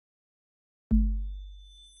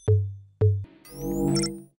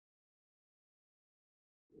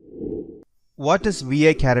What is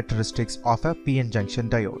VI characteristics of a PN junction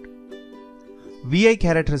diode? VI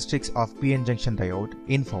characteristics of PN junction diode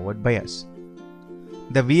in forward bias.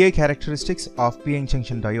 The VI characteristics of PN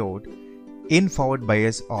junction diode in forward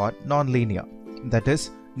bias are non-linear, that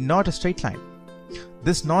is, not a straight line.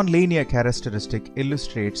 This non-linear characteristic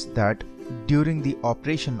illustrates that during the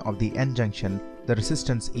operation of the N junction, the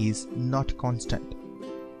resistance is not constant.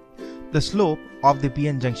 The slope of the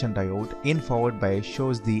PN junction diode in forward bias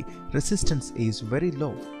shows the resistance is very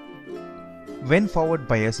low. When forward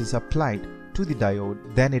bias is applied to the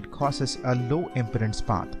diode, then it causes a low impedance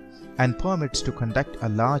path and permits to conduct a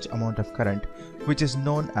large amount of current, which is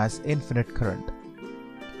known as infinite current.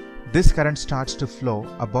 This current starts to flow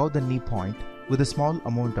above the knee point with a small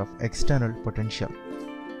amount of external potential.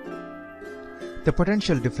 The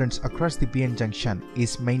potential difference across the PN junction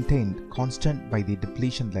is maintained constant by the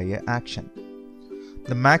depletion layer action.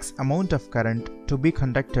 The max amount of current to be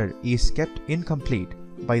conducted is kept incomplete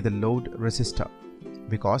by the load resistor,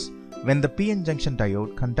 because when the PN junction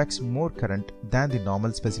diode conducts more current than the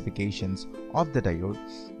normal specifications of the diode,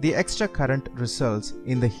 the extra current results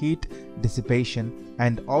in the heat dissipation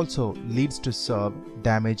and also leads to serve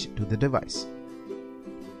damage to the device.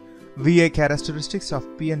 VI characteristics of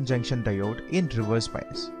PN junction diode in reverse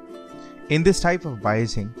bias. In this type of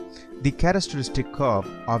biasing, the characteristic curve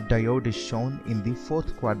of diode is shown in the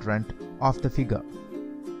fourth quadrant of the figure.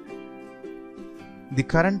 The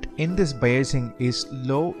current in this biasing is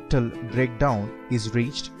low till breakdown is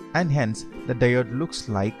reached, and hence the diode looks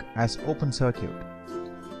like as open circuit.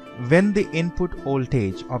 When the input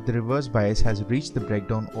voltage of the reverse bias has reached the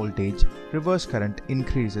breakdown voltage, reverse current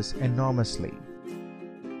increases enormously.